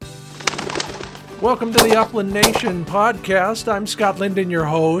Welcome to the Upland Nation podcast. I'm Scott Linden, your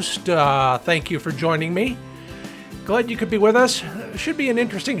host. Thank you for joining me. Glad you could be with us. Should be an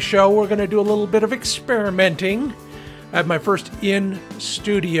interesting show. We're going to do a little bit of experimenting. I have my first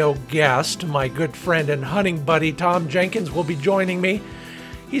in-studio guest. My good friend and hunting buddy, Tom Jenkins, will be joining me.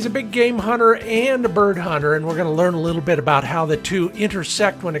 He's a big game hunter and a bird hunter, and we're going to learn a little bit about how the two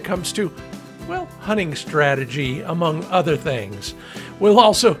intersect when it comes to, well, hunting strategy, among other things. We'll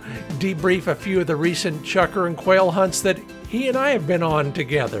also debrief a few of the recent chukar and quail hunts that he and I have been on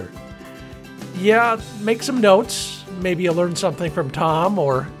together. Yeah, make some notes. Maybe you'll learn something from Tom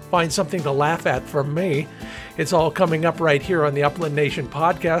or find something to laugh at from me. It's all coming up right here on the Upland Nation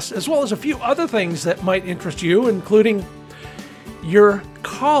podcast, as well as a few other things that might interest you, including your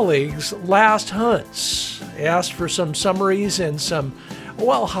colleagues' last hunts. I asked for some summaries and some,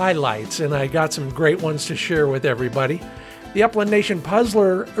 well, highlights, and I got some great ones to share with everybody. The Upland Nation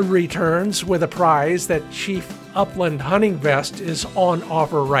Puzzler returns with a prize. That Chief Upland Hunting Vest is on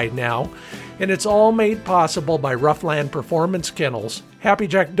offer right now, and it's all made possible by Roughland Performance Kennels, Happy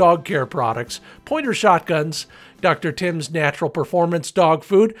Jack Dog Care Products, Pointer Shotguns, Dr. Tim's Natural Performance Dog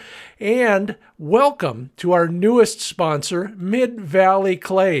Food, and welcome to our newest sponsor, Mid-Valley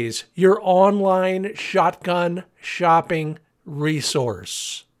Clays, your online shotgun shopping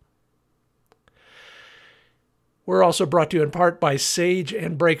resource. We're also brought to you in part by Sage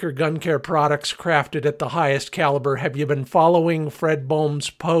and Breaker Gun Care Products, crafted at the highest caliber. Have you been following Fred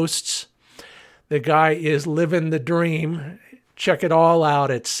Bohm's posts? The guy is living the dream. Check it all out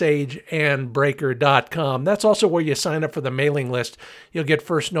at sageandbreaker.com. That's also where you sign up for the mailing list. You'll get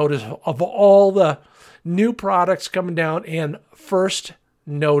first notice of all the new products coming down and first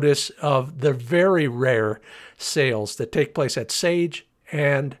notice of the very rare sales that take place at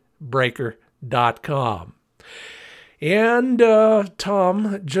sageandbreaker.com. And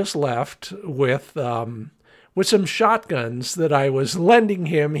Tom just left with some shotguns that I was lending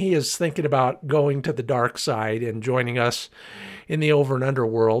him. He is thinking about going to the dark side and joining us in the over and under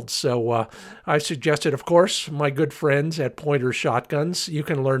world. So I suggested, of course, my good friends at Pointer Shotguns. You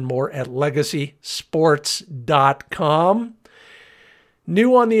can learn more at legacysports.com.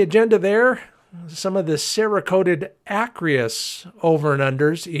 New on the agenda there, some of the Cerakoted Acrius over and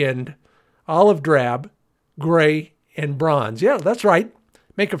unders in olive drab, gray, and bronze. Yeah, that's right.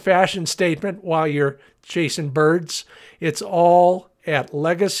 Make a fashion statement while you're chasing birds. It's all at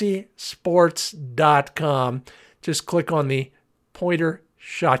legacysports.com. Just click on the Pointer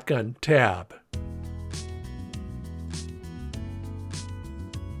Shotgun tab.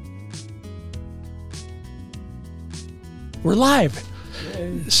 We're live.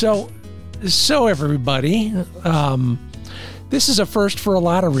 So everybody, this is a first for a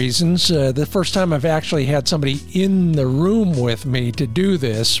lot of reasons. The first time I've actually had somebody in the room with me to do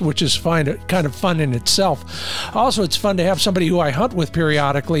this, which is kind of fun in itself. Also, it's fun to have somebody who I hunt with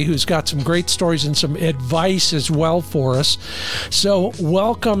periodically who's got some great stories and some advice as well for us. So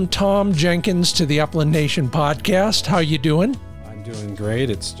welcome, Tom Jenkins, to the Upland Nation podcast. How you doing? I'm doing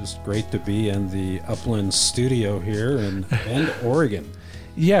great. It's just great to be in the Upland studio here in Bend, Oregon.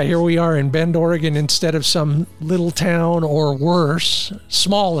 Yeah, here we are in Bend, Oregon, instead of some little town or worse,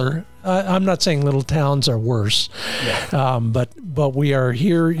 smaller. I'm not saying little towns are worse, yeah. But we are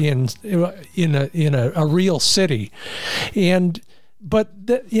here in a real city, we've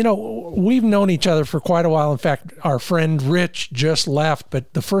known each other for quite a while. In fact, our friend Rich just left,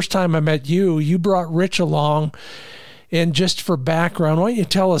 but the first time I met you brought Rich along. And just for background, why don't you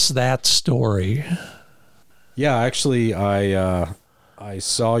tell us that story? Yeah, actually, I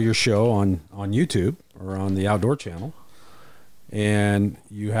saw your show on YouTube or on the Outdoor Channel, and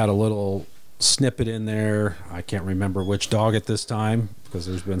you had a little snippet in there. I can't remember which dog at this time because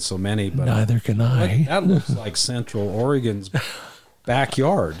there's been so many. But neither can I. That looks like Central Oregon's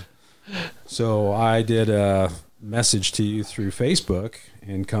backyard. So I did a message to you through Facebook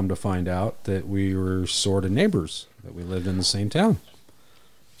and come to find out that we were sort of neighbors, that we lived in the same town.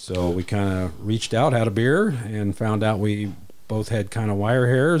 So we kind of reached out, had a beer, and found out we both had kind of wire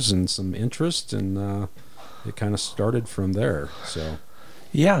hairs and some interest, and it kind of started from there. So,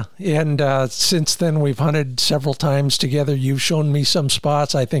 yeah, and since then we've hunted several times together. You've shown me some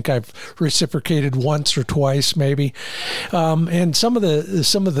spots. I think I've reciprocated once or twice, maybe. And some of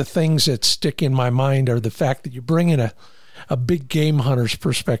the things that stick in my mind are the fact that you bring in a big game hunter's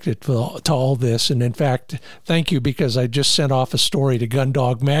perspective to all this. And in fact, thank you, because I just sent off a story to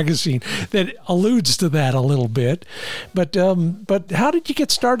Gundog Magazine that alludes to that a little bit. But how did you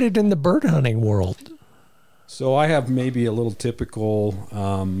get started in the bird hunting world? So I have maybe a little typical,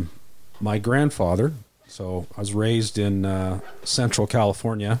 my grandfather. So I was raised in Central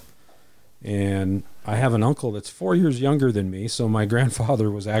California, And I have an uncle that's 4 years younger than me, so my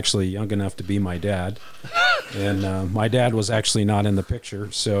grandfather was actually young enough to be my dad. And my dad was actually not in the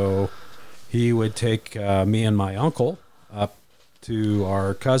picture, so he would take me and my uncle up to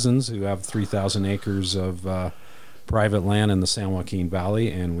our cousins who have 3,000 acres of private land in the San Joaquin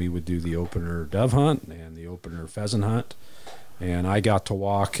Valley, and we would do the opener dove hunt and the opener pheasant hunt. And I got to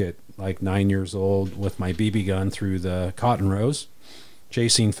walk at like 9 years old with my BB gun through the cotton rows,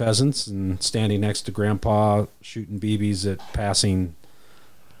 chasing pheasants and standing next to Grandpa shooting BBs at passing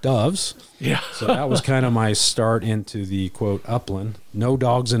doves. Yeah. So that was kind of my start into the, quote, upland. No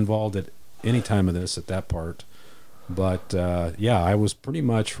dogs involved at any time of this at that part. But, yeah, I was pretty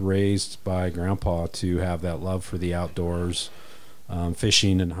much raised by Grandpa to have that love for the outdoors,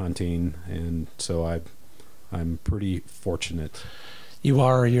 fishing and hunting. And so I'm pretty fortunate. You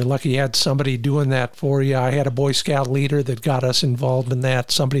are. You're lucky you had somebody doing that for you. I had a Boy Scout leader that got us involved in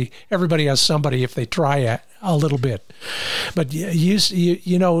that. Everybody has somebody if they try a little bit. But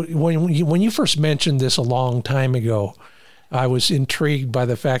you know, when you first mentioned this a long time ago, I was intrigued by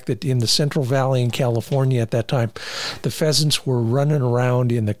the fact that in the Central Valley in California at that time, the pheasants were running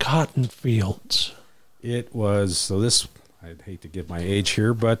around in the cotton fields. It was, so this, I'd hate to give my age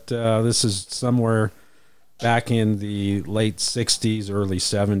here, but this is somewhere back in the late 60s, early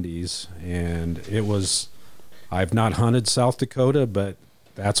 70s, and it was, I've not hunted South Dakota, but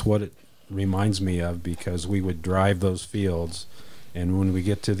that's what it reminds me of, because we would drive those fields, and when we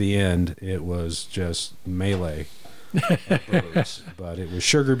get to the end, it was just melee of birds. But it was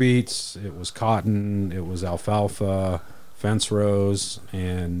sugar beets, it was cotton, it was alfalfa, fence rows,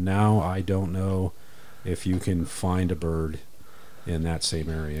 and now I don't know if you can find a bird in that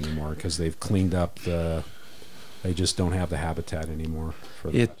same area anymore, because they've cleaned up they just don't have the habitat anymore for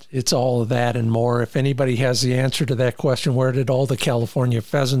that. It's all of that and more. If anybody has the answer to that question, where did all the California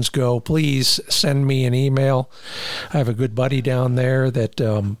pheasants go, please send me an email. I have a good buddy down there that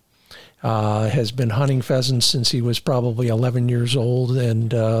has been hunting pheasants since he was probably 11 years old,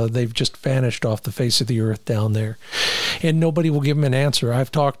 and they've just vanished off the face of the earth down there. And nobody will give him an answer.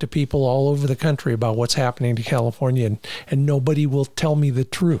 I've talked to people all over the country about what's happening to California, and nobody will tell me the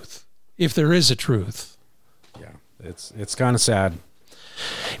truth, if there is a truth. It's kind of sad.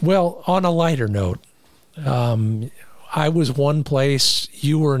 Well, on a lighter note, I was one place,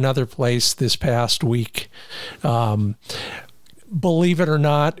 you were another place this past week. Believe it or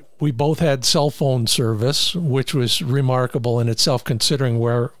not, we both had cell phone service, which was remarkable in itself considering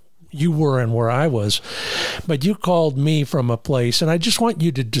where you were and where I was. But you called me from a place, and I just want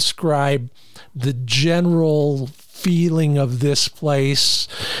you to describe the general feeling of this place.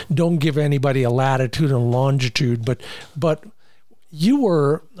 Don't give anybody a latitude and longitude, but you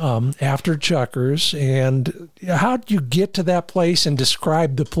were after chukars, and how did you get to that place and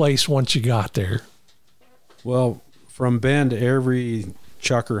describe the place once you got there? Well, from Bend, every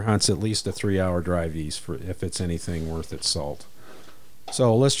chukar hunts at least a 3-hour drive east if it's anything worth its salt.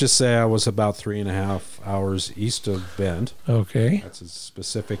 So let's just say I was about 3.5 hours east of Bend. Okay. That's as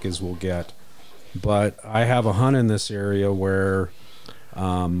specific as we'll get. But I have a hunt in this area where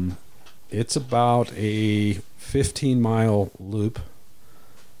it's about a 15-mile loop,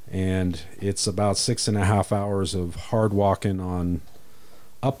 and it's about 6.5 hours of hard walking on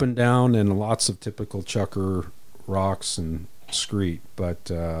up and down and lots of typical chukar rocks and screet.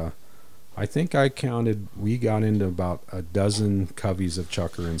 But I think I counted, we got into about a dozen coveys of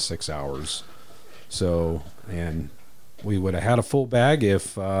chukar in 6 hours. So, and we would have had a full bag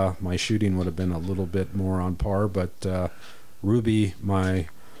if my shooting would have been a little bit more on par. But Ruby, my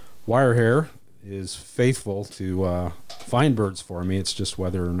wire hair, is faithful to find birds for me. It's just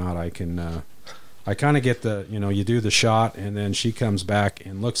whether or not I can. I kind of get the, you do the shot, and then she comes back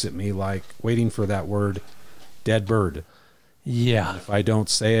and looks at me like waiting for that word, dead bird. Yeah. And if I don't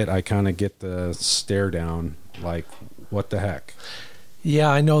say it, I kind of get the stare down like, what the heck? Yeah,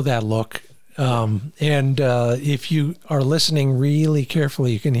 I know that look. And if you are listening really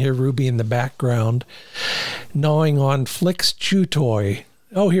carefully, you can hear Ruby in the background gnawing on Flick's chew toy.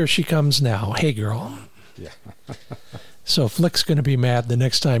 Oh, here she comes now. Hey, girl. Yeah. So Flick's going to be mad the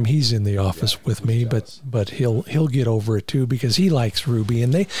next time he's in the office with me, but he'll get over it too, because he likes Ruby,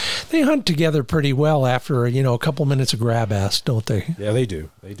 and they hunt together pretty well after a couple minutes of grab ass, don't they? Yeah, they do.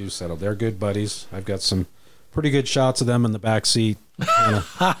 They do settle. They're good buddies. I've got some pretty good shots of them in the back seat, kind of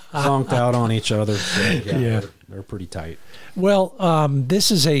zonked out on each other. So, yeah. They're pretty tight. Well,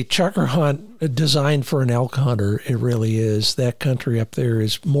 this is a chukar hunt designed for an elk hunter. It really is. That country up there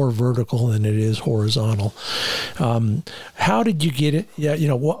is more vertical than it is horizontal. How did you get it?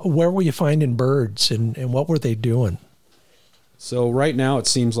 Yeah, where were you finding birds, and what were they doing? So right now it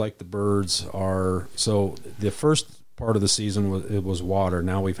seems like the birds are, so the first part of the season was water.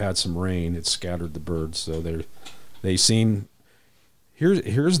 Now we've had some rain. It's scattered the birds. So they seem,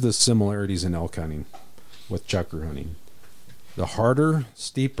 here's the similarities in elk hunting with chukar hunting. The harder,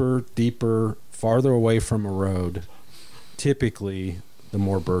 steeper, deeper, farther away from a road, typically the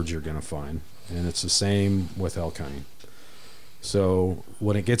more birds you're going to find. And it's the same with elk hunting. So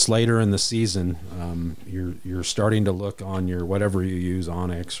when it gets later in the season, you're starting to look on your whatever you use,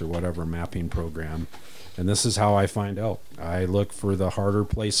 Onyx or whatever mapping program, and this is how I find elk. I look for the harder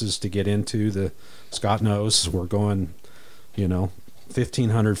places to get into. The Scott knows we're going,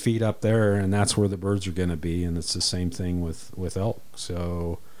 1,500 feet up there, and that's where the birds are going to be. And it's the same thing with elk.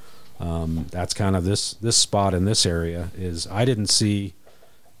 So that's kind of this spot in this area is I didn't see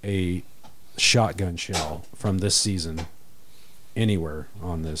a shotgun shell from this season anywhere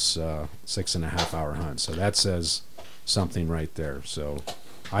on this 6.5 hour hunt. So that says something right there. So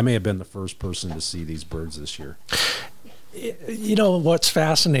I may have been the first person to see these birds this year. You know what's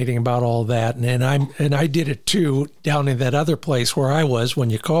fascinating about all that, and I did it too down in that other place where I was when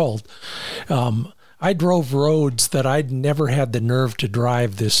you called. I drove roads that I'd never had the nerve to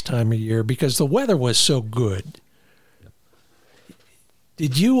drive this time of year because the weather was so good.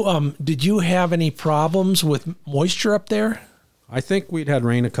 Did you have any problems with moisture up there? I think we'd had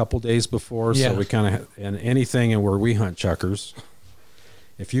rain a couple days before, so we kind of, and anything where we hunt chukars,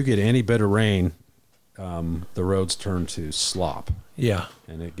 if you get any bit of rain, the roads turn to slop. Yeah.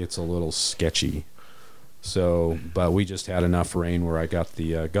 And it gets a little sketchy. So, but we just had enough rain where I got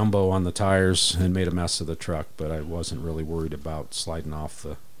the gumbo on the tires and made a mess of the truck, but I wasn't really worried about sliding off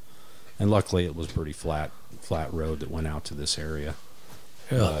and luckily it was pretty flat road that went out to this area.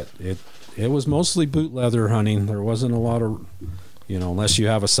 Yeah. But it was mostly boot leather hunting. There wasn't a lot of, unless you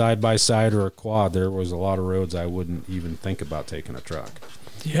have a side-by-side or a quad, there was a lot of roads I wouldn't even think about taking a truck.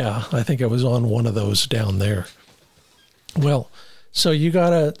 Yeah, I think I was on one of those down there. Well, so you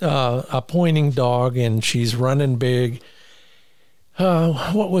got a pointing dog, and she's running big.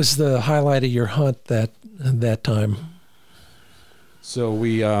 What was the highlight of your hunt that time? So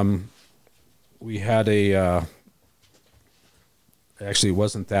we had a... Actually, it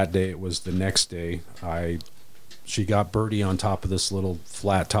wasn't that day. It was the next day. She got birdie on top of this little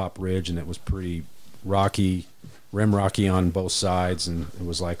flat top ridge, and it was pretty rocky, rim rocky on both sides. And it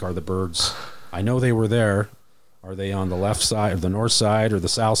was like, are the birds? I know they were there. Are they on the left side, or the north side, or the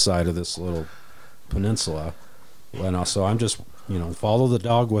south side of this little peninsula? And so I'm just, follow the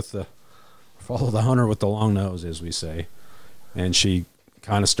hunter with the long nose, as we say. And she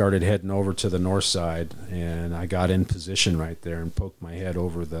kind of started heading over to the north side, and I got in position right there and poked my head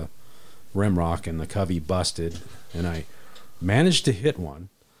over the rim rock, and the covey busted, and I managed to hit one,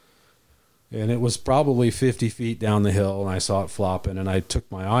 and it was probably 50 feet down the hill, and I saw it flopping, and I took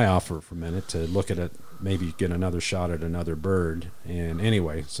my eye off her for a minute to look at it, maybe get another shot at another bird. And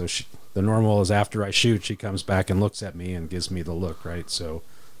anyway, so the normal is after I shoot, she comes back and looks at me and gives me the look, right? So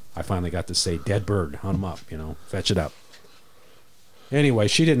I finally got to say, dead bird, hunt him up, fetch it up. Anyway,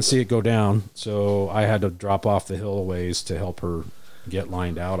 she didn't see it go down, so I had to drop off the hill a ways to help her get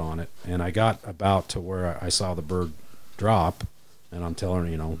lined out on it. And I got about to where I saw the bird drop, and I'm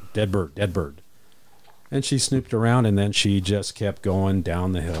telling her, dead bird, dead bird. And she snooped around, and then she just kept going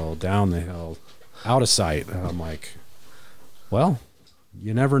down the hill, out of sight. And I'm like, well,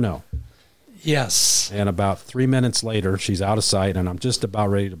 you never know. Yes. And about 3 minutes later, she's out of sight, and I'm just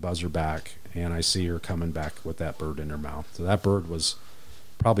about ready to buzz her back. And I see her coming back with that bird in her mouth. So that bird was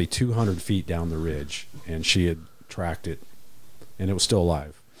probably 200 feet down the ridge, and she had tracked it, and it was still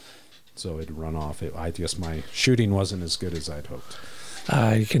alive. So it had run off. I guess my shooting wasn't as good as I'd hoped.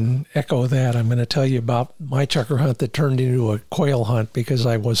 I can echo that. I'm going to tell you about my chukar hunt that turned into a quail hunt because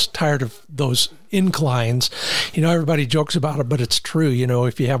I was tired of those inclines. Everybody jokes about it, but it's true.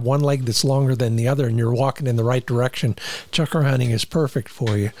 If you have one leg that's longer than the other and you're walking in the right direction, chukar hunting is perfect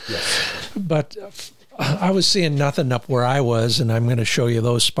for you. Yes. But I was seeing nothing up where I was, and I'm going to show you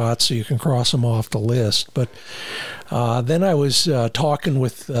those spots so you can cross them off the list. But then I was talking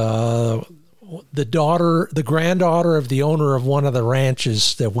with the granddaughter of the owner of one of the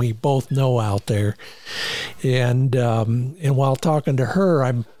ranches that we both know out there. And while talking to her,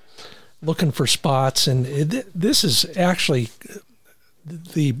 I'm looking for spots, and this is actually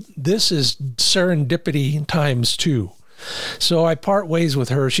this is serendipity times 2. So I part ways with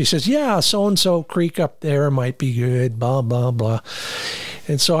her. She says, yeah, so-and-so creek up there might be good, blah, blah, blah.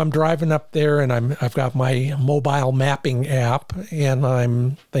 And so I'm driving up there, and I've got my mobile mapping app, and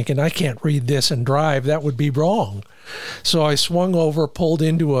I'm thinking, I can't read this and drive. That would be wrong. So I swung over, pulled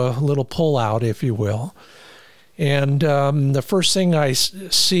into a little pullout, if you will. And the first thing I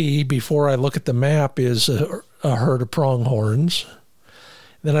see before I look at the map is a herd of pronghorns.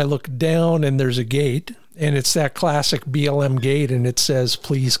 Then I look down and there's a gate, and it's that classic BLM gate, and it says,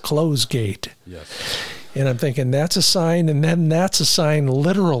 "Please close gate." Yes. And I'm thinking, that's a sign, and then that's a sign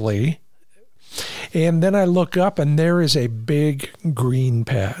literally. And then I look up, and there is a big green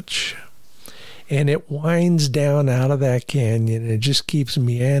patch. And it winds down out of that canyon, and it just keeps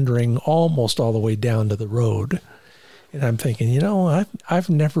meandering almost all the way down to the road. And I'm thinking, I've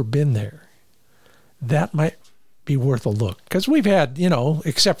never been there. That might be worth a look. Because we've had,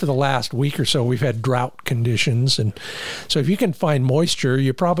 except for the last week or so, we've had drought conditions. And so if you can find moisture,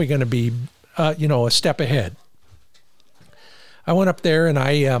 you're probably going to be, a step ahead. I went up there and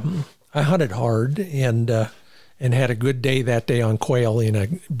I hunted hard and had a good day that day on quail in a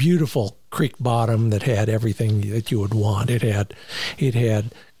beautiful creek bottom that had everything that you would want. It had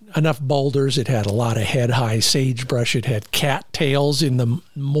enough boulders. It had a lot of head-high sagebrush. It had cattails in the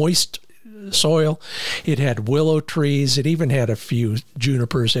moist soil. It had willow trees. It even had a few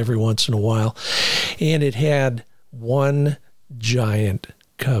junipers every once in a while. And it had one giant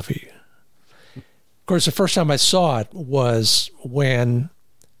covey. Of course, the first time I saw it was when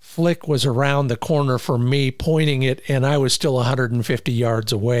Flick was around the corner from me pointing it, and I was still 150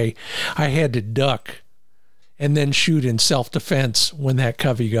 yards away. I had to duck and then shoot in self-defense when that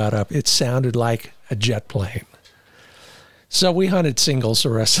covey got up. It sounded like a jet plane. So we hunted singles the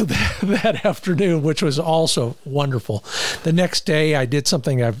rest of that afternoon, which was also wonderful. The next day, I did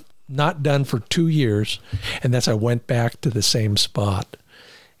something I've not done for 2 years, and that's I went back to the same spot.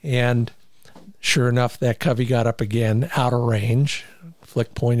 And sure enough, that covey got up again, out of range.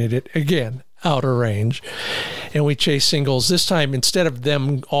 Flick pointed it again, out of range. And we chased singles. This time, instead of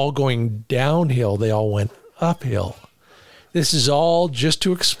them all going downhill, they all went uphill. This is all just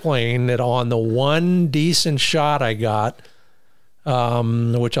to explain that on the one decent shot I got,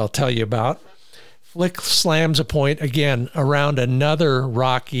 which I'll tell you about, Flick slams a point again around another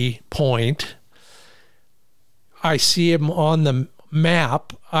rocky point. I see him on the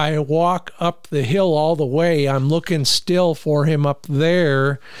map. I walk up the hill all the way. I'm looking still for him up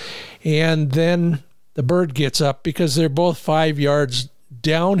there. And then the bird gets up because they're both 5 yards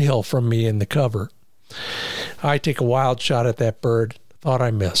downhill from me in the cover. I take a wild shot at that bird. Thought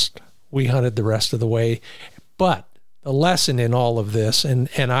I missed. We hunted the rest of the way. But the lesson in all of this, and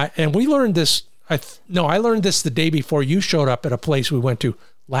we learned this, I learned this the day before you showed up at a place we went to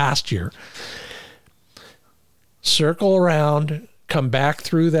last year. Circle around, come back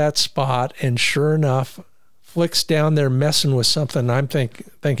through that spot, and sure enough, Flick's down there messing with something. I'm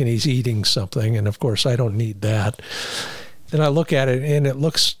thinking he's eating something, and of course I don't need that. Then I look at it, and it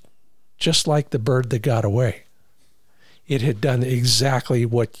looks just like the bird that got away. It had done exactly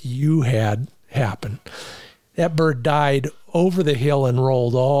what you had happen. That bird died over the hill and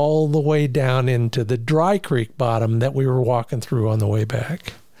rolled all the way down into the dry creek bottom that we were walking through on the way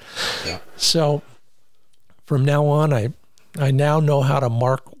back. Yeah. So from now on, I now know how to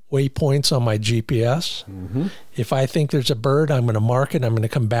mark waypoints on my GPS. Mm-hmm. If I think there's a bird, I'm going to mark it. I'm going to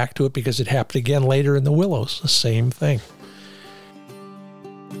come back to it because it happened again later in the willows. The same thing.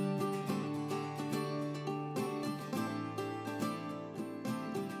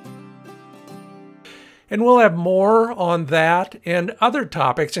 And we'll have more on that and other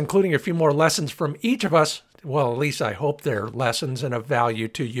topics, including a few more lessons from each of us. Well, at least I hope they're lessons and of value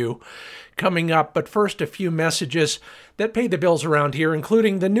to you coming up. But first, a few messages that pay the bills around here,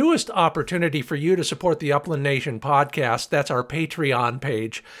 including the newest opportunity for you to support the Upland Nation podcast. That's our Patreon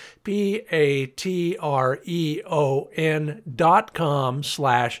page,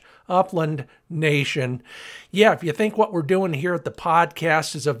 patreon.com/Upland Nation. Yeah, if you think what we're doing here at the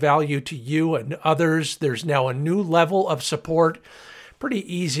podcast is of value to you and others, there's now a new level of support.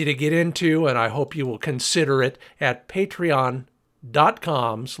 Pretty easy to get into, and I hope you will consider it at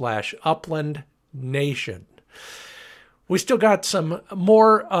patreon.com/Upland Nation. We still got some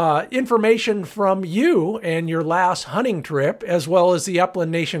more information from you and your last hunting trip, as well as the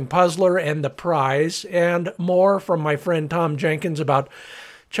Upland Nation Puzzler and the prize, and more from my friend Tom Jenkins about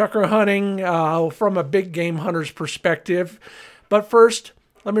chukar hunting from a big game hunter's perspective. But first,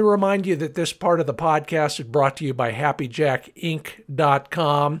 let me remind you that this part of the podcast is brought to you by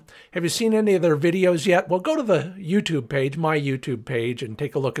HappyJackInc.com. Have you seen any of their videos yet? Well, go to the YouTube page, my YouTube page, and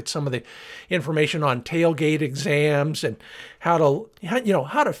take a look at some of the information on tailgate exams and how to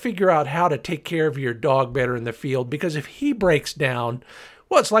figure out how to take care of your dog better in the field. Because if he breaks down,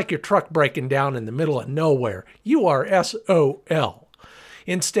 well, it's like your truck breaking down in the middle of nowhere. You are SOL.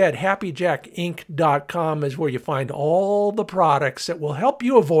 Instead, HappyJackInc.com is where you find all the products that will help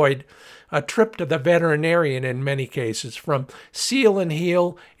you avoid a trip to the veterinarian in many cases, from seal and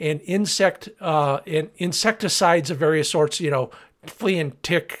heal and insecticides of various sorts, flea and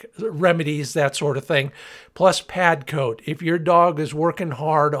tick remedies, that sort of thing, plus pad coat. If your dog is working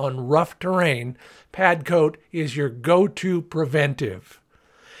hard on rough terrain, pad coat is your go-to preventive.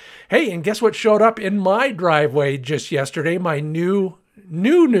 Hey, and guess what showed up in my driveway just yesterday? My new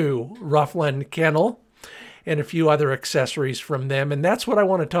Ruffland kennel and a few other accessories from them. And that's what I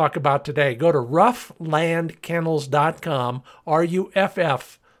want to talk about today. Go to rufflandkennels.com,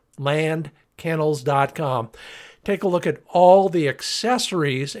 RUFF, landkennels.com. Take a look at all the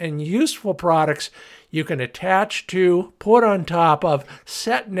accessories and useful products you can attach to, put on top of,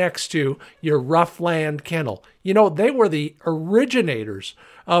 set next to your Ruffland kennel. They were the originators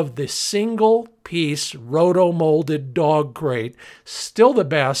of the single-piece roto-molded dog crate. Still the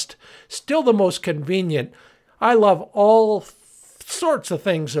best, still the most convenient. I love all sorts of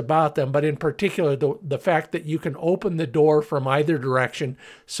things about them, but in particular the fact that you can open the door from either direction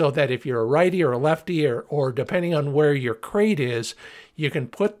so that if you're a righty or a lefty or depending on where your crate is, you can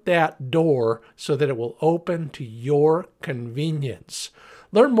put that door so that it will open to your convenience.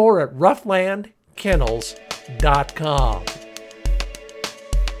 Learn more at rufflandkennels.com.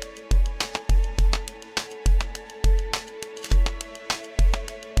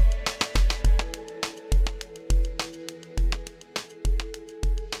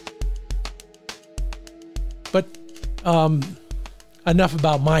 But enough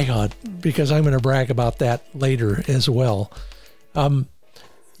about my hunt, because I'm going to brag about that later as well.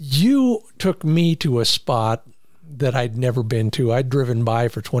 You took me to a spot that I'd never been to. I'd driven by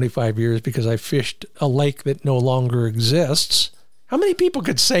for 25 years because I fished a lake that no longer exists. How many people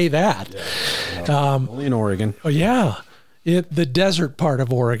could say that? Yeah. Only in Oregon. Oh, yeah. The desert part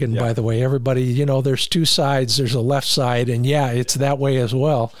of Oregon, by the way. Everybody, there's two sides. There's a left side, and it's that way as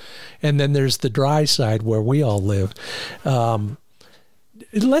well. And then there's the dry side where we all live.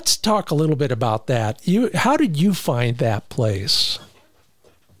 Let's talk a little bit about that. How did you find that place?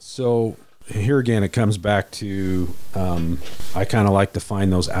 So here again, it comes back to I kind of like to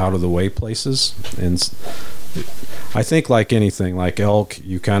find those out-of-the-way places. And I think like anything, like elk,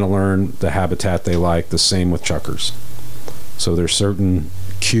 you kind of learn the habitat they like, the same with chukars. So there's certain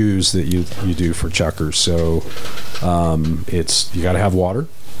cues that you do for chukars. So you got to have water,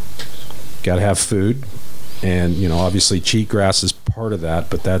 got to have food, and obviously cheatgrass is part of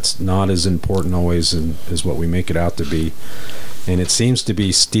that, but that's not as important always as what we make it out to be. And it seems to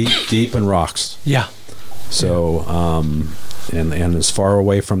be steep, deep in rocks. Yeah. So and as far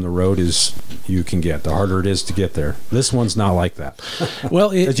away from the road as you can get, the harder it is to get there. This one's not like that. Well,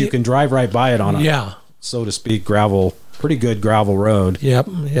 because you can drive right by it on a, so to speak, pretty good gravel road. Yep.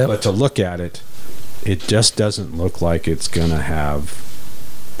 But to look at it, it just doesn't look like it's going to have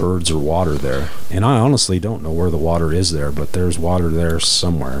birds or water there. And I honestly don't know where the water is there, but there's water there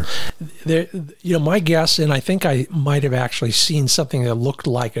somewhere. There, my guess, and I think I might have actually seen something that looked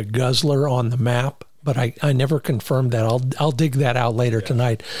like a guzzler on the map, but I never confirmed that. I'll dig that out later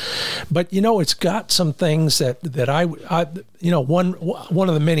tonight. But it's got some things that I one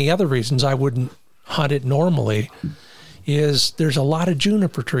of the many other reasons I wouldn't hunt it normally is there's a lot of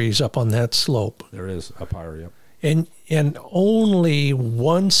juniper trees up on that slope. There is up higher, yep. And only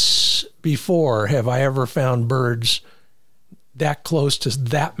once before have I ever found birds that close to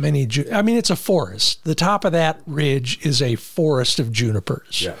that many. It's a forest. The top of that ridge is a forest of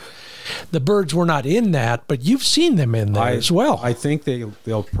junipers. Yeah. The birds were not in that, but you've seen them in there as well. I think they'll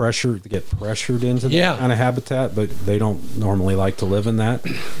get pressured into that kind of habitat, but they don't normally like to live in that.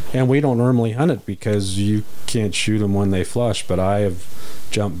 And we don't normally hunt it because you can't shoot them when they flush, but I have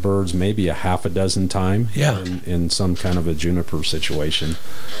jumped birds maybe a half a dozen times in some kind of a juniper situation.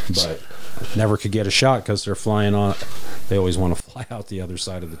 But never could get a shot because they're flying on. They always want to fly out the other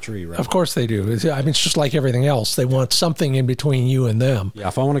side of the tree, right? Of course they do. It's just like everything else. They want something in between you and them. Yeah,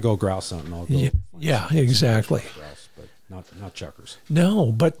 if I want to go grouse hunting, I'll go. Yeah, exactly. Grouse, but not chukars.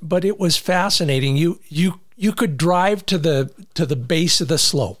 No, but it was fascinating. You could drive to the base of the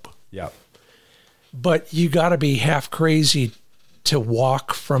slope. Yeah. But you got to be half crazy to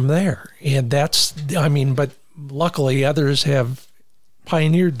walk from there. And but luckily others have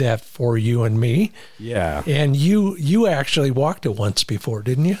pioneered that for you and me. Yeah. And you actually walked it once before,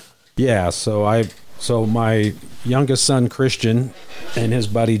 didn't you? Yeah. So my youngest son, Christian, and his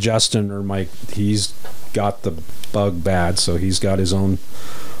buddy Justin he's got the bug bad. So he's got his own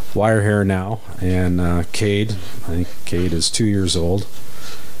wire hair now. And Cade, I think Cade is 2 years old.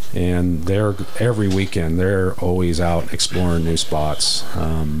 And every weekend they're always out exploring new spots.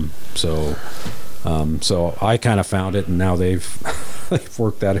 So So I kind of found it, and now they've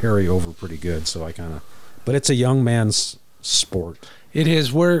worked that area over pretty good. So but it's a young man's sport. It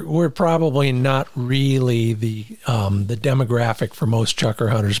is. We're probably not really the demographic for most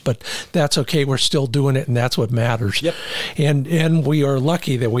chukar hunters, but that's okay. We're still doing it, and that's what matters. Yep. And we are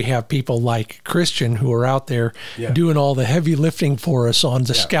lucky that we have people like Christian who are out there doing all the heavy lifting for us on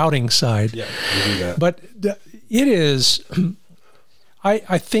the scouting side. Yeah, we do that. But it is.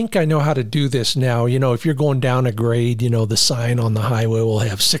 I think I know how to do this now. If you're going down a grade, the sign on the highway will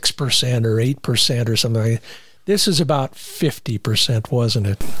have 6% or 8% or something like that. This is about 50%, wasn't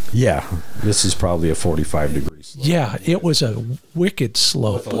it? Yeah, this is probably a 45-degree slope. Yeah, it was a wicked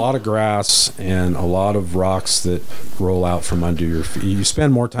slope. With a lot of grass and a lot of rocks that roll out from under your feet. You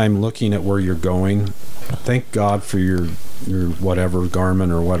spend more time looking at where you're going. Thank God for your whatever Garmin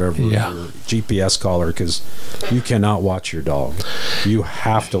or whatever your GPS collar, because you cannot watch your dog. You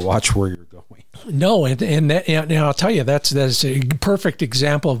have to watch where you're going. No, and I'll tell you, that's a perfect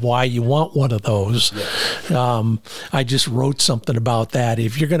example of why you want one of those. Yeah. I just wrote something about that.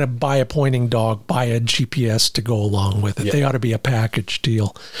 If you're going to buy a pointing dog, buy a GPS to go along with it. Yeah. They ought to be a package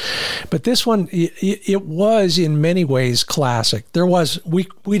deal. But this one, it was in many ways classic. We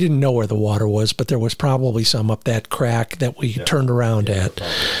didn't know where the water was, but there was probably some up that crack that we turned around at.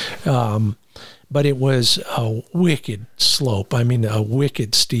 But it was a wicked slope. I mean, a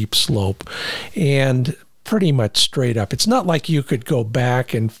wicked steep slope, and pretty much straight up. It's not like you could go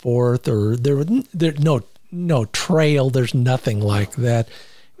back and forth, or there no trail. There's nothing like that. It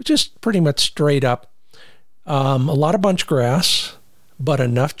was just pretty much straight up. A lot of bunch grass, but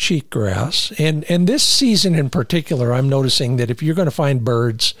enough cheatgrass. And this season in particular, I'm noticing that if you're going to find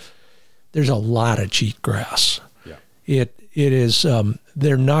birds, there's a lot of cheatgrass. Yeah. It is,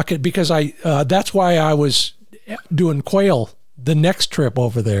 they're not good, because that's why I was doing quail the next trip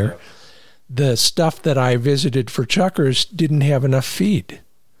over there. Yeah. The stuff that I visited for chukars didn't have enough feed.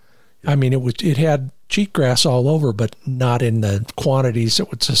 Yeah. I mean, it had cheatgrass all over, but not in the quantities that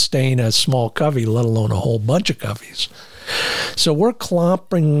would sustain a small covey, let alone a whole bunch of coveys. So we're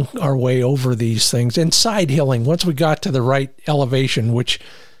clomping our way over these things and side hilling once we got to the right elevation, which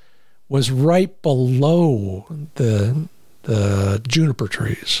was right below the juniper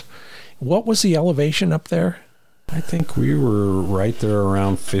trees. What was the elevation up there? I think we were right there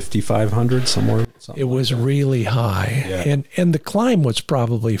around 5,500 somewhere. It was really high. Yeah. And the climb was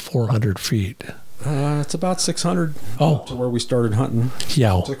probably 400 feet. It's about 600 to where we started hunting.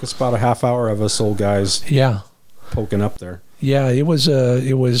 Yeah. It took us about a half hour of us old guys poking up there. Yeah, it was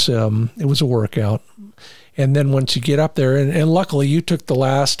a workout. And then once you get up there, and luckily you took the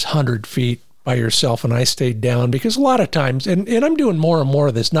last 100 feet by yourself, and I stayed down, because a lot of times, and I'm doing more and more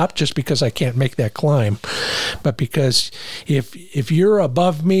of this, not just because I can't make that climb, but because if you're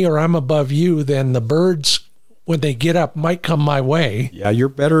above me or I'm above you, then the birds, when they get up, might come my way. Yeah, you're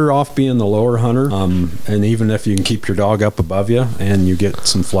better off being the lower hunter, and even if you can keep your dog up above you and you get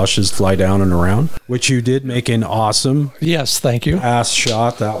some flushes fly down and around, which you did make an awesome thank you pass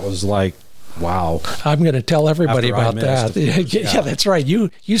shot. That was like, wow. I'm going to tell everybody about that. Yeah, that's right. You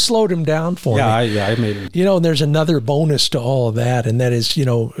slowed him down for me. I made him. And there's another bonus to all of that, and that is,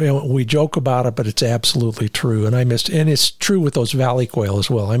 we joke about it, but it's absolutely true. And it's true with those valley quail as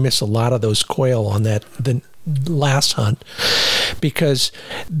well. I missed a lot of those quail on the last hunt, because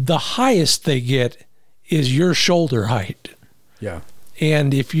the highest they get is your shoulder height. Yeah.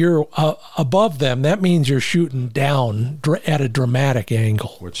 And if you're above them, that means you're shooting down at a dramatic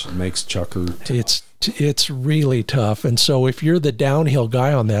angle, which makes chukar tough. It's really tough. And so if you're the downhill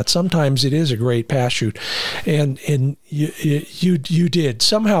guy on that, sometimes it is a great pass shoot. And you did.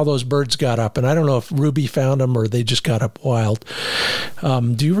 Somehow those birds got up, and I don't know if Ruby found them or they just got up wild.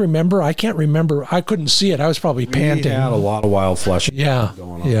 Do you remember? I can't remember. I couldn't see it. I was probably panting. We had a lot of wild flushing going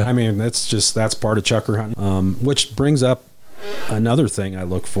on. Yeah. I mean, that's part of chukar hunting, which brings up another thing I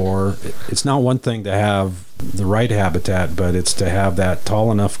look for. It's not one thing to have the right habitat, but it's to have that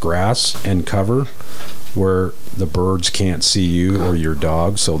tall enough grass and cover where the birds can't see you or your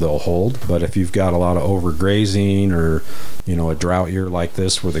dog, so they'll hold. But if you've got a lot of overgrazing, or a drought year like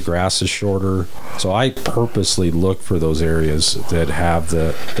this where the grass is shorter, so I purposely look for those areas that have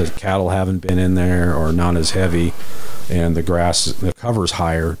the cattle haven't been in there or not as heavy, and the cover's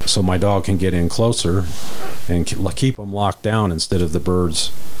higher, so my dog can get in closer and keep them locked down instead of the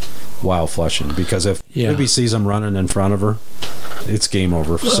birds wild flushing. Because if Ruby sees them running in front of her, it's game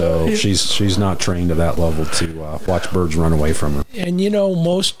over. So she's not trained to that level to watch birds run away from her. And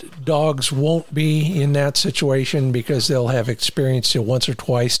most dogs won't be in that situation, because they'll have experienced it once or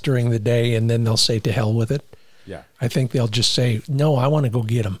twice during the day, and then they'll say to hell with it. Yeah, I think they'll just say, no, I want to go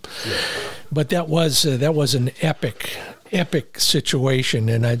get them. Yeah. But that was an epic situation,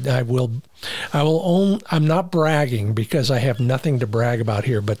 and I will own. I'm not bragging because I have nothing to brag about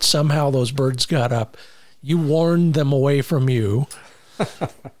here. But somehow those birds got up. You warned them away from you,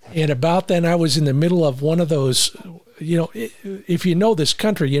 and about then I was in the middle of one of those. You know, if you know this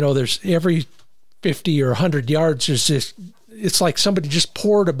country, you know there's every 50 or 100 yards. There's this. It's like somebody just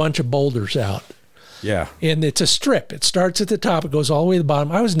poured a bunch of boulders out. Yeah. And it's a strip. It starts at the top. It goes all the way to the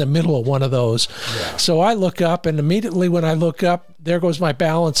bottom. I was in the middle of one of those. Yeah. So I look up, and immediately when I look up, there goes my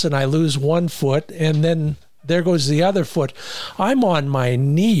balance, and I lose one foot, and then there goes the other foot. I'm on my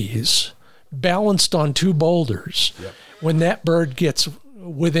knees, balanced on two boulders, when that bird gets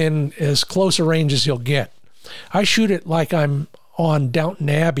within as close a range as you'll get. I shoot it like I'm on Downton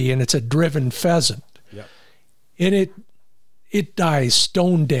Abbey, and it's a driven pheasant. Yep. And it dies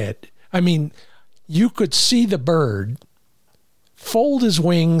stone dead. I mean, you could see the bird fold his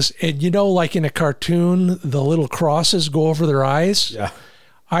wings, and you know, like in a cartoon, the little crosses go over their eyes. Yeah.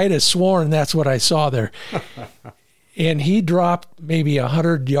 I'd have sworn that's what I saw there. And he dropped maybe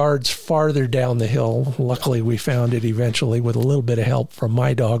 100 yards farther down the hill. Luckily, we found it eventually with a little bit of help from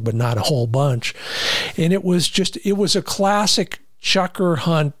my dog, but not a whole bunch. And it was a classic chucker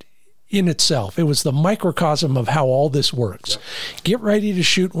hunt in itself. It was the microcosm of how all this works. Yep. Get ready to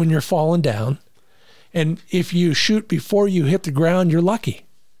shoot when you're falling down. And if you shoot before you hit the ground, you're lucky.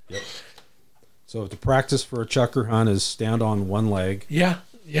 Yep. So the practice for a chucker hunt is stand on one leg. Yeah.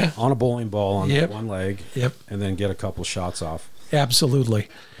 On a bowling ball on one leg. Yep. And then get a couple shots off. Absolutely.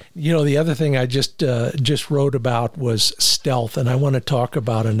 You know, the other thing I just wrote about was stealth, and I want to talk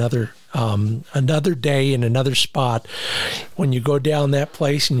about another day in another spot. When you go down that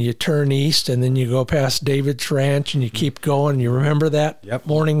place and you turn east, and then you go past David's Ranch, and you keep going. You remember that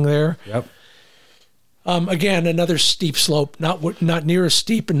morning there? Yep. Again, another steep slope, not near as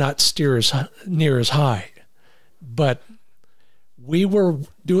steep and not near as high. But we were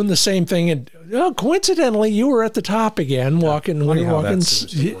doing the same thing, and coincidentally, you were at the top again, walking.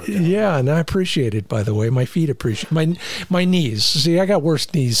 Yeah, and I appreciate it. By the way, my feet appreciate my knees. See, I got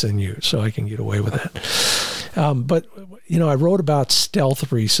worse knees than you, so I can get away with it. But you know, I wrote about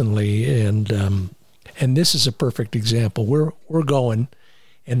stealth recently, and this is a perfect example. We're going.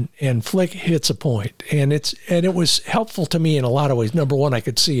 And Flick hits a point, and it was helpful to me in a lot of ways. Number one, I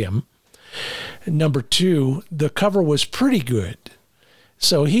could see him. And number two, the cover was pretty good,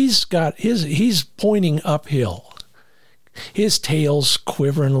 so he's pointing uphill. His tail's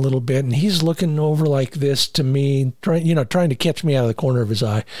quivering a little bit, and he's looking over like this to me, trying to catch me out of the corner of his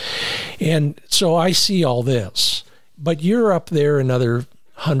eye. And so I see all this, but you're up there another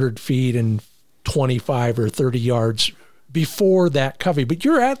 100 feet and 25 or 30 yards before that covey, but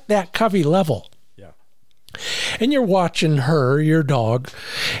you're at that covey level. Yeah. And you're watching her, your dog,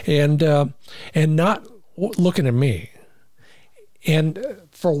 and not looking at me. And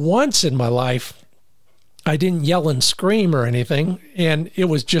for once in my life, I didn't yell and scream or anything, and it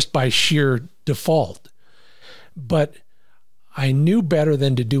was just by sheer default. But I knew better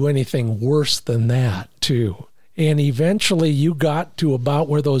than to do anything worse than that, too. And eventually you got to about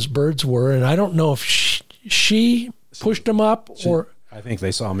where those birds were, and I don't know if she pushed them up, or I think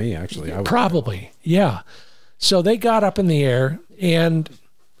they saw me actually. Probably, yeah. So they got up in the air, and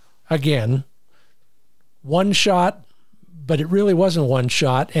again, one shot, but it really wasn't one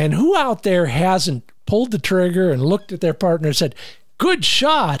shot. And who out there hasn't pulled the trigger and looked at their partner and said, "Good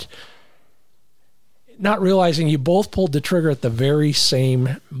shot," not realizing you both pulled the trigger at the very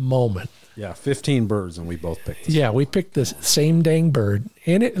same moment. Yeah, 15 birds, and we both picked. We picked the same dang bird,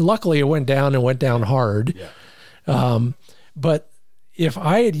 and luckily it went down hard. Yeah. But if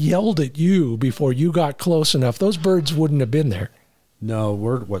I had yelled at you before you got close enough, those birds wouldn't have been there. No,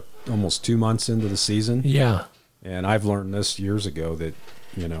 we're almost 2 months into the season. Yeah. And I've learned this years ago that,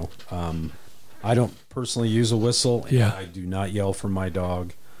 I don't personally use a whistle. And I do not yell for my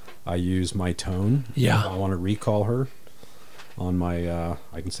dog. I use my tone. Yeah. If I want to recall her on my,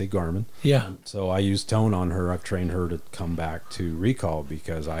 I can say Garmin. Yeah. So I use tone on her. I've trained her to come back to recall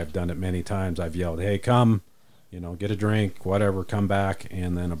because I've done it many times. I've yelled, "Hey, come. Get a drink, whatever, come back,"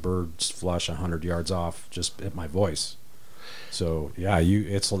 and then a bird's flush 100 yards off just at my voice. So,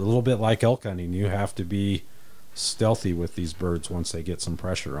 it's a little bit like elk hunting. You have to be stealthy with these birds once they get some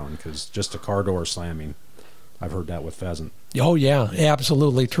pressure on, because just a car door slamming, I've heard that with pheasant. Oh, yeah,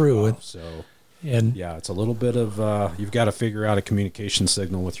 absolutely true. It's a little bit of, you've got to figure out a communication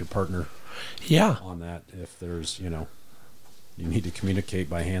signal with your partner on that if there's, you need to communicate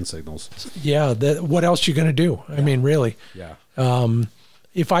by hand signals. Yeah. What else you going to do? I mean, really. Yeah.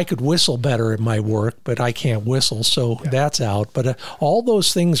 if I could whistle better, it might work, but I can't whistle, so that's out. But all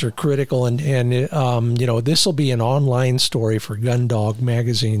those things are critical, and this will be an online story for Gun Dog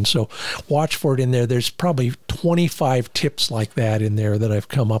magazine, so watch for it in there. There's probably 25 tips like that in there that I've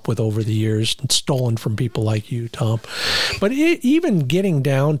come up with over the years, and stolen from people like you, Tom. But even getting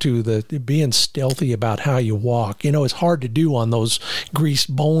down to the being stealthy about how you walk, it's hard to do on those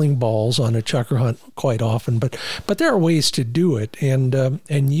greased bowling balls on a chukar hunt quite often, but there are ways to do it, and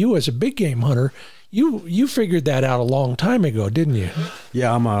you as a big game hunter, you figured that out a long time ago, didn't you?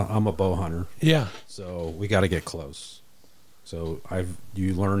 Yeah, I'm a bow hunter. Yeah. So we got to get close. So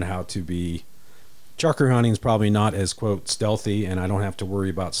you learn how to be. Chukar hunting is probably not as quote stealthy, and I don't have to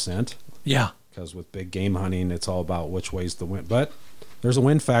worry about scent. Yeah. Because with big game hunting, it's all about which way's the wind. But there's a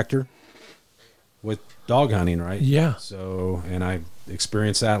wind factor with dog hunting, right? Yeah. So, and I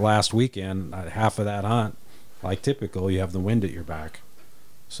experienced that last weekend. Half of that hunt, like typical, you have the wind at your back.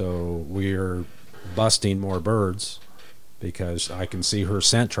 So we're busting more birds because I can see her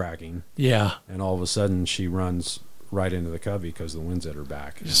scent tracking. Yeah. And all of a sudden she runs right into the covey because the wind's at her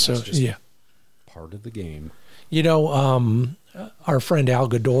back. And so, that's just yeah. part of the game. Our friend Al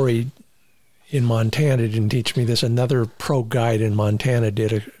Gadori in Montana didn't teach me this. Another pro guide in Montana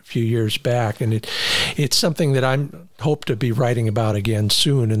did a few years back, and it's something that I hope to be writing about again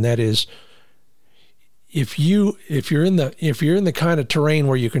soon, and that is, if you're in the kind of terrain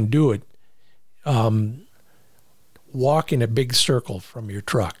where you can do it, walk in a big circle from your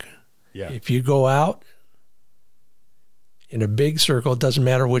truck. Yeah. If you go out in a big circle, it doesn't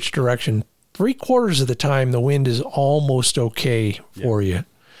matter which direction. 3/4 of the time, the wind is almost okay for you.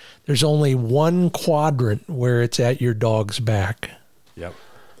 There's only one quadrant where it's at your dog's back. Yep.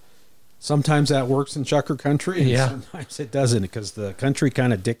 Sometimes that works in chukar country, and sometimes it doesn't, because the country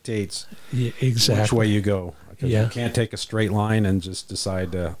kind of dictates which way you go. Because you can't take a straight line and just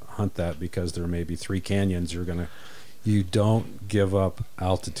decide to hunt that, because there may be 3 canyons. You don't give up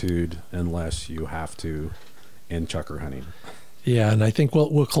altitude unless you have to in chukar hunting. Yeah, and I think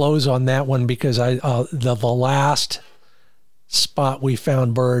we'll close on that one, because the last spot we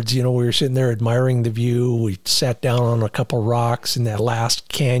found birds, we were sitting there admiring the view. We sat down on a couple rocks in that last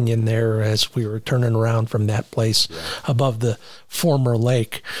canyon there as we were turning around from that place above the former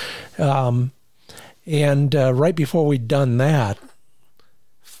lake. And right before we'd done that,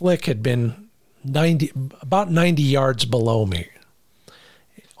 Flick had been about 90 yards below me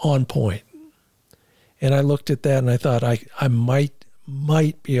on point. And I looked at that and I thought I might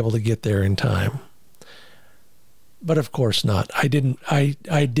be able to get there in time. But of course not. I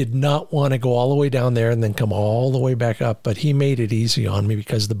did not want to go all the way down there and then come all the way back up, but he made it easy on me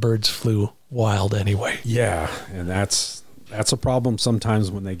because the birds flew wild anyway. Yeah, and that's a problem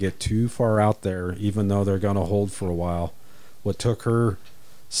sometimes when they get too far out there, even though they're going to hold for a while. What took her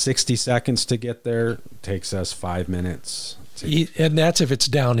 60 seconds to get there takes us 5 minutes. And that's if it's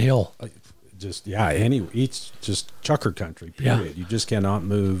downhill. Just chukar country, period. Yeah. You just cannot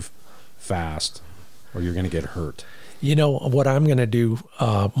move fast or you're going to get hurt. What I'm going to do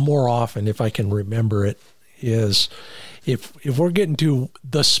more often, if I can remember it, is if we're getting to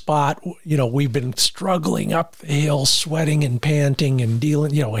the spot, we've been struggling up the hill, sweating and panting and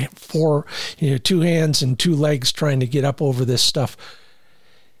dealing, 2 hands and 2 legs trying to get up over this stuff.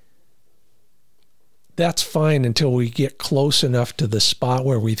 That's fine until we get close enough to the spot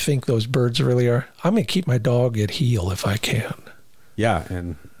where we think those birds really are. I'm going to keep my dog at heel if I can. Yeah,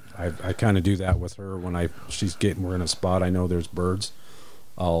 and I kind of do that with her when we're in a spot I know there's birds.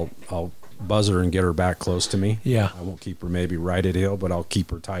 I'll buzz her and get her back close to me. Yeah. I won't keep her maybe right at heel, but I'll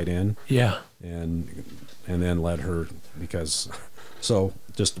keep her tight in. Yeah. And then let her, so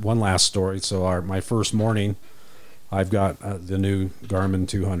just one last story. So my first morning, I've got the new Garmin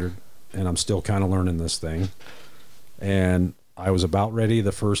 200, and I'm still kind of learning this thing. And I was about ready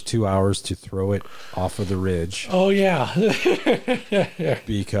the first 2 hours to throw it off of the ridge. Oh, yeah.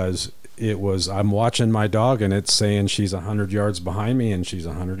 Because I'm watching my dog and it's saying she's 100 yards behind me and she's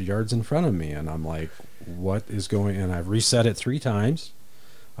 100 yards in front of me. And I'm like, what is going on? And I've reset it 3 times.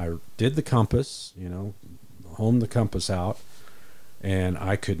 I did the compass, homed the compass out, and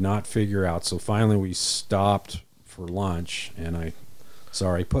I could not figure out. So finally we stopped for lunch, and I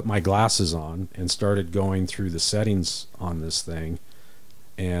put my glasses on and started going through the settings on this thing.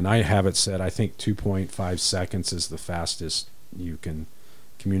 And I have it set, I think 2.5 seconds is the fastest you can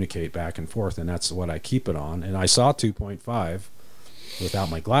communicate back and forth. And that's what I keep it on. And I saw 2.5 without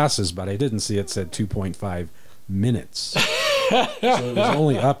my glasses, but I didn't see it said 2.5 minutes. So it was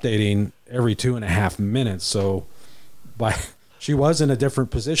only updating every 2.5 minutes. So she was in a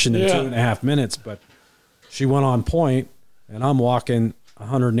different position in 2.5 minutes, but she went on point. And I'm walking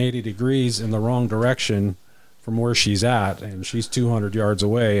 180 degrees in the wrong direction from where she's at, and she's 200 yards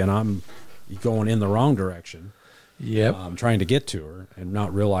away, and I'm going in the wrong direction. Yep. Trying to get to her and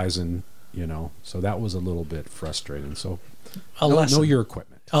not realizing, so that was a little bit frustrating. So know your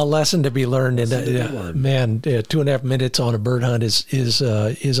equipment. A lesson to be learned. Man, 2.5 minutes on a bird hunt is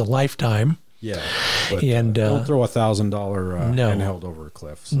a lifetime. Yeah, but and don't throw $1,000 handheld over a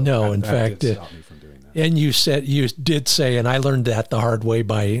cliff. So in fact, did stop me from doing that. And you did say, and I learned that the hard way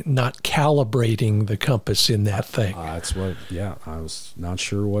by not calibrating the compass in that thing. That's what. Yeah, I was not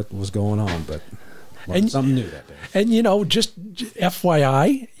sure what was going on, but something new that day. And just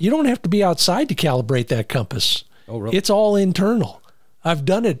FYI, you don't have to be outside to calibrate that compass. Oh, really? It's all internal. I've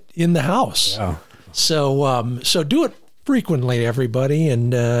done it in the house. Yeah. So do it frequently, everybody,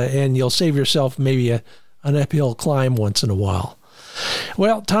 and you'll save yourself maybe an uphill climb once in a while.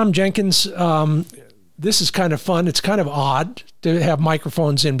 Well, Tom Jenkins, this is kind of fun. It's kind of odd to have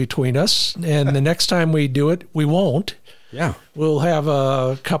microphones in between us, and the next time we do it, we won't. Yeah. We'll have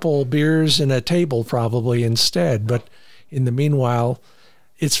a couple beers and a table probably instead. But in the meanwhile,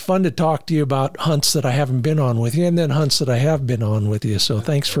 it's fun to talk to you about hunts that I haven't been on with you and then hunts that I have been on with you. So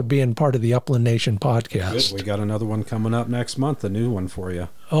thanks for being part of the Upland Nation podcast. Good. We got another one coming up next month, a new one for you.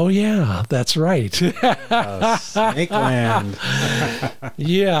 Oh, yeah, that's right. Snakeland.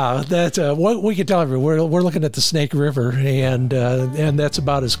 Yeah, that's what we can tell everyone. We're looking at the Snake River, and that's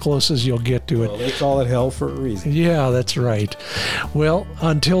about as close as you'll get to it. Well, they call it hell for a reason. Yeah, that's right. Well,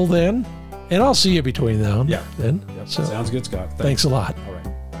 until then, and I'll see you between now. Yeah. Then. Yep. So, sounds good, Scott. Thanks a lot. All right.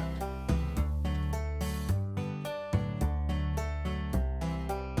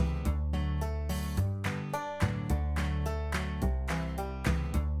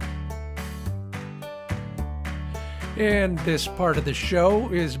 And this part of the show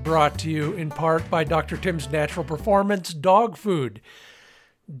is brought to you in part by Dr. Tim's Natural Performance Dog Food,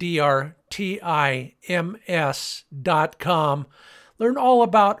 DRTIMS.com. Learn all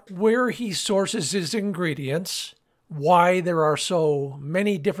about where he sources his ingredients, why there are so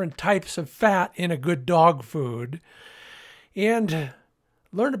many different types of fat in a good dog food, and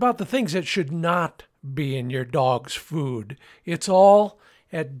learn about the things that should not be in your dog's food. It's all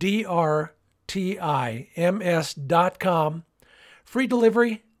at DRTIMS.com. Free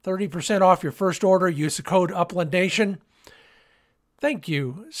delivery, 30% off your first order. Use the code UplandNation. Thank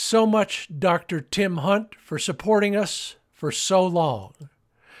you so much, Dr. Tim Hunt, for supporting us for so long.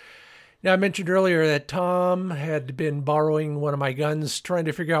 Now, I mentioned earlier that Tom had been borrowing one of my guns, trying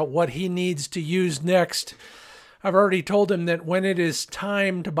to figure out what he needs to use next. I've already told him that when it is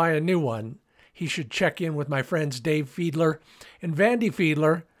time to buy a new one, he should check in with my friends Dave Fiedler and Vandy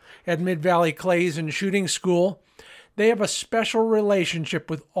Fiedler at Mid-Valley Clays and Shooting School. They have a special relationship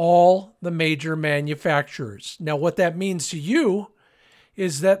with all the major manufacturers. Now, what that means to you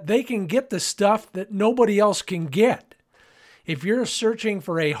is that they can get the stuff that nobody else can get. If you're searching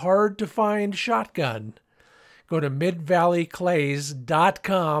for a hard-to-find shotgun, go to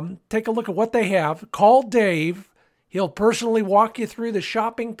midvalleyclays.com, take a look at what they have, call Dave. He'll personally walk you through the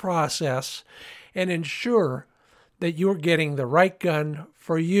shopping process and ensure that you're getting the right gun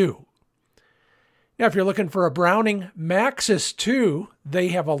for you. Now, if you're looking for a Browning Maxus 2, they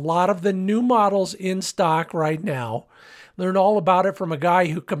have a lot of the new models in stock right now. Learn all about it from a guy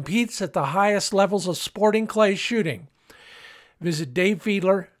who competes at the highest levels of sporting clay shooting. Visit Dave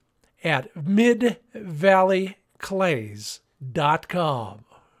Fiedler at midvalleyclays.com.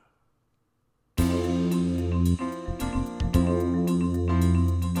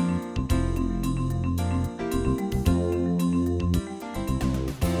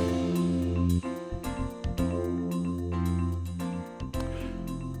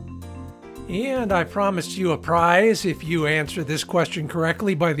 And I promised you a prize if you answer this question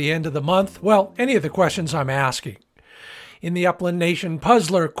correctly by the end of the month. Well, any of the questions I'm asking. In the Upland Nation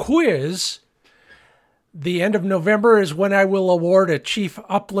Puzzler Quiz, the end of November is when I will award a Chief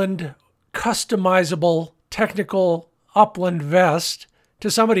Upland customizable technical Upland vest to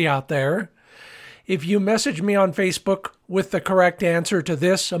somebody out there. If you message me on Facebook with the correct answer to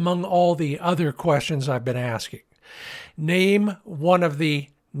this among all the other questions I've been asking, name one of the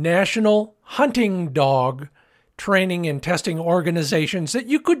National Hunting Dog training and testing organizations that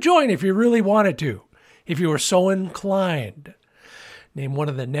you could join if you really wanted to, if you were so inclined. Name one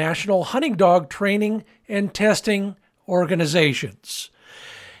of the National Hunting Dog training and testing organizations.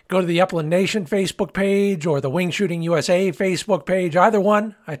 Go to the Upland Nation Facebook page or the Wing Shooting USA Facebook page, either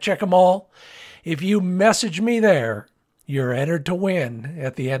one. I check them all. If you message me there, you're entered to win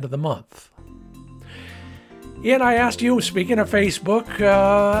at the end of the month. And I asked you, speaking of Facebook,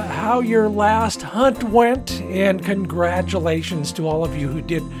 how your last hunt went, and congratulations to all of you who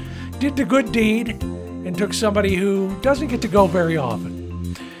did the good deed and took somebody who doesn't get to go very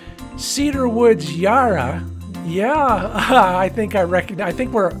often. Cedar Woods Yara, I think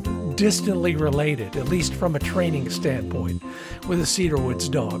we're distantly related, at least from a training standpoint, with a Cedar Woods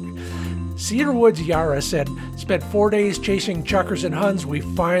dog. Cedar Woods Yara said, spent 4 days chasing chukars and huns. We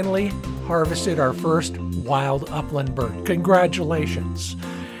finally harvested our first wild upland bird. Congratulations.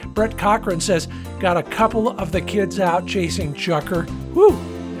 Brett Cochran says, got a couple of the kids out chasing chukar. Whew,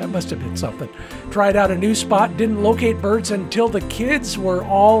 that must have been something. Tried out a new spot, didn't locate birds until the kids were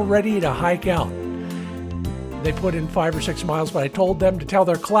all ready to hike out. They put in 5 or 6 miles, but I told them to tell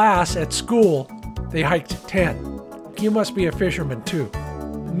their class at school they hiked 10. You must be a fisherman too.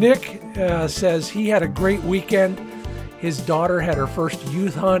 Nick says he had a great weekend. His daughter had her first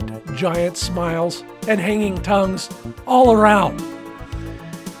youth hunt, giant smiles and hanging tongues all around.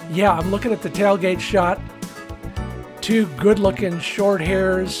 Yeah, I'm looking at the tailgate shot. 2 good-looking short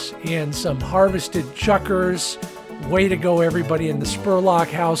hairs and some harvested chukars. Way to go, everybody in the Spurlock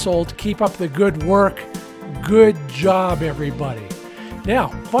household. Keep up the good work. Good job, everybody. Now,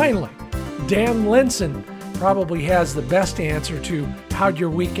 finally, Dan Linson probably has the best answer to how'd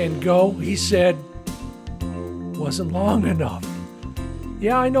your weekend go. He said, wasn't long enough.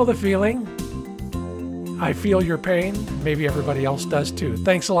 Yeah, I know the feeling. I feel your pain. Maybe everybody else does too.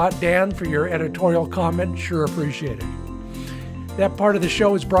 Thanks a lot, Dan, for your editorial comment. Sure appreciate it. That part of the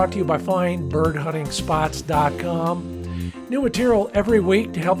show is brought to you by FindBirdHuntingSpots.com. New material every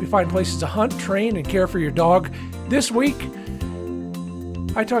week to help you find places to hunt, train, and care for your dog. This week,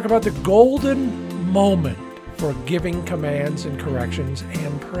 I talk about the golden moment for giving commands and corrections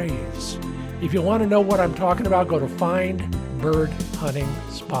and praise. If you want to know what I'm talking about, go to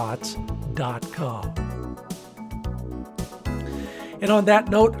FindBirdHuntingSpots.com. And on that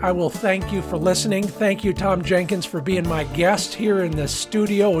note, I will thank you for listening. Thank you, Tom Jenkins, for being my guest here in the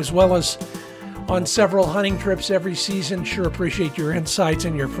studio, as well as on several hunting trips every season. Sure appreciate your insights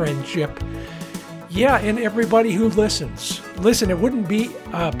and your friendship. Yeah, and everybody who listens. Listen, it wouldn't be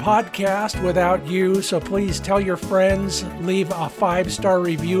a podcast without you, so please tell your friends, leave a 5-star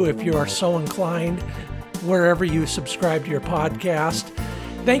review if you are so inclined, wherever you subscribe to your podcast.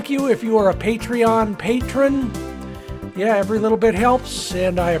 Thank you if you are a Patreon patron. Yeah, every little bit helps,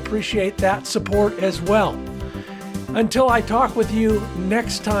 and I appreciate that support as well. Until I talk with you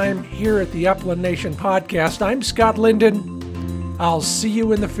next time here at the Upland Nation Podcast, I'm Scott Linden. I'll see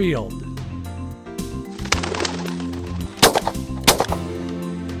you in the field.